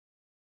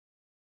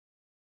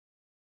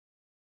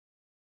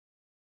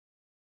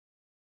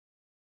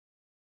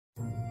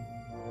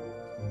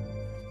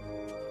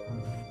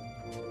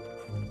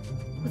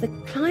The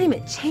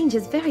climate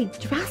changes very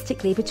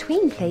drastically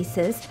between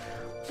places.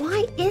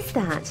 Why is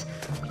that?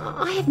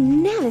 I have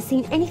never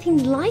seen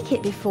anything like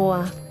it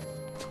before.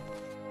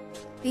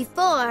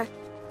 Before,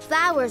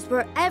 flowers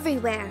were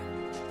everywhere.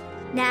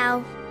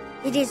 Now,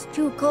 it is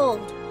too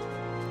cold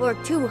or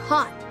too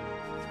hot.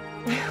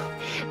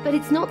 But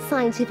it's not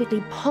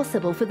scientifically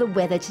possible for the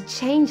weather to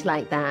change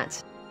like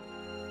that.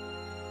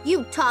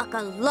 You talk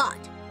a lot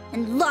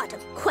and lot of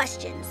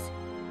questions.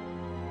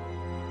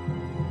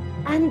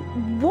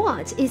 And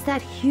what is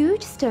that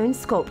huge stone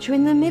sculpture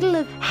in the middle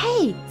of...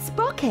 Hey,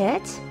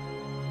 Sprocket!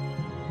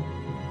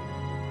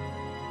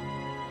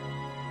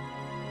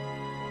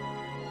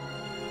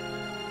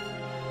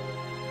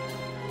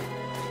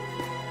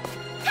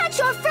 Catch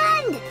your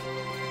friend!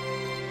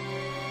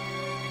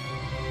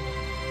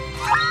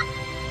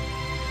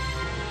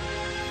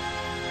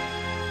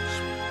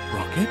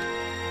 Sprocket?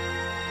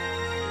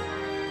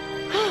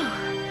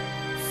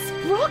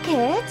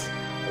 Sprocket?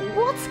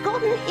 What's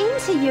gotten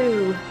into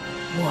you?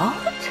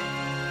 What?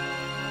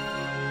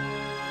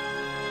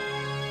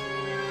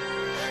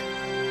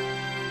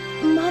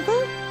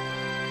 Mother?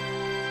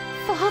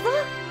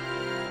 Father?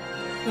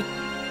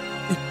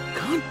 It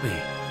can't be.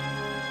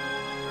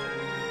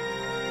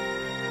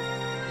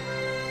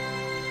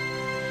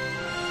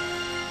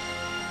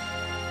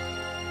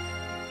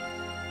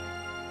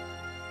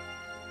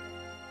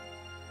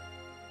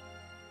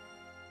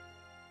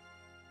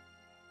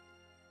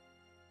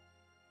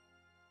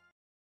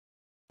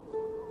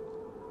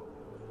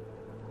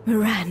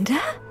 Miranda?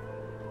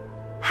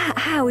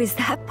 How is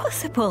that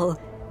possible?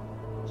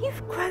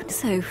 You've grown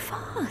so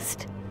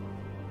fast.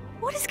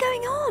 What is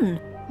going on?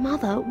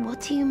 Mother,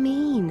 what do you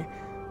mean?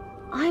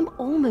 I'm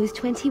almost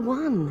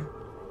 21.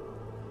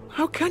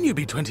 How can you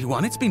be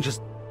 21? It's been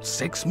just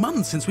 6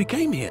 months since we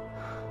came here.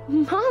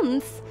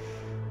 Months?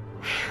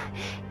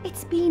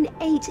 It's been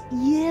 8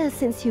 years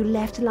since you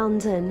left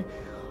London.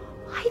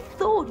 I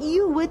thought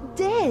you were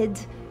dead.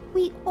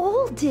 We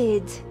all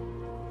did.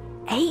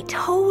 8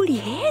 whole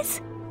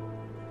years?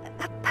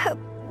 But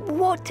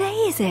what day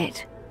is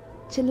it?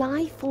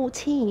 July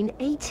 14,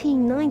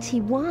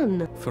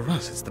 1891. For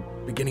us, it's the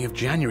beginning of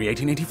January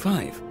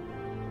 1885.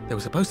 They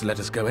were supposed to let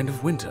us go end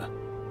of winter.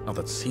 Not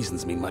that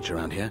seasons mean much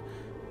around here.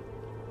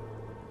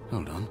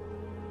 Hold on.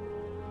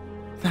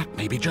 That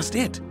may be just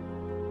it.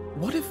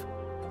 What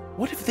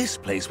if this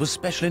place was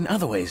special in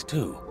other ways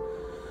too?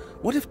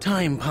 What if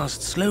time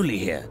passed slowly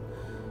here?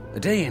 A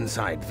day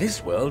inside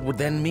this world would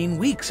then mean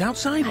weeks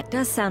outside? That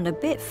does sound a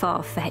bit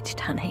far-fetched,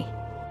 honey.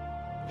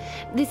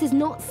 This is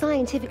not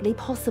scientifically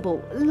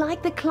possible,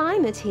 like the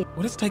climate here.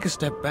 Well, let's take a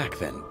step back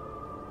then.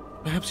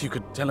 Perhaps you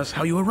could tell us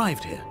how you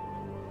arrived here.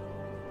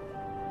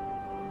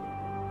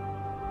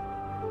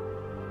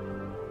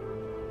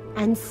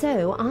 And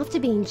so, after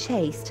being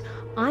chased,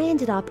 I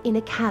ended up in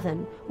a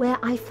cavern where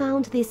I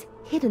found this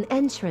hidden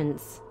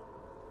entrance.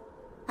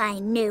 I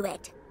knew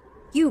it.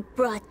 You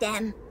brought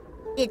them.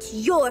 It's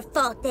your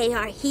fault they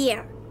are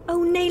here.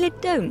 Oh, Naylor,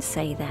 don't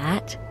say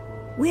that.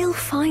 We'll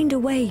find a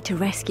way to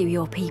rescue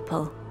your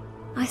people.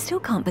 I still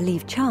can't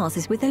believe Charles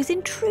is with those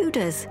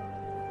intruders.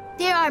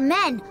 There are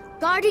men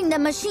guarding the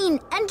machine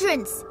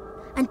entrance,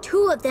 and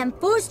 2 of them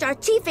forced our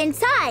chief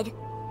inside.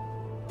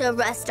 The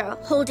rest are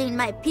holding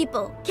my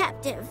people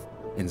captive.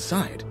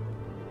 Inside?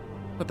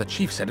 But the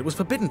chief said it was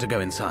forbidden to go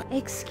inside.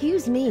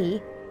 Excuse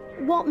me,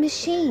 what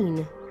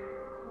machine?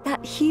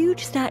 That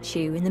huge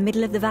statue in the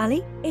middle of the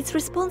valley? It's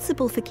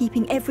responsible for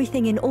keeping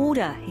everything in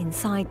order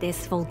inside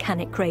this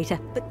volcanic crater.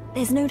 But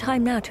there's no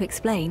time now to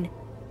explain.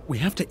 We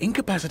have to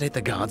incapacitate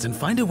the guards and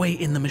find a way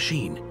in the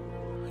machine.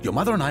 Your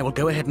mother and I will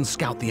go ahead and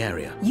scout the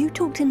area. You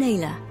talk to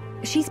Naylor.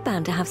 She's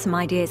bound to have some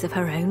ideas of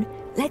her own.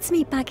 Let's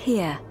meet back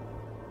here.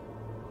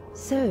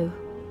 So,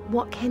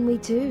 what can we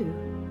do?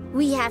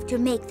 We have to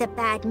make the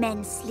bad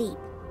men sleep.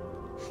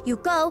 You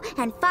go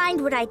and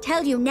find what I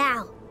tell you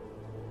now.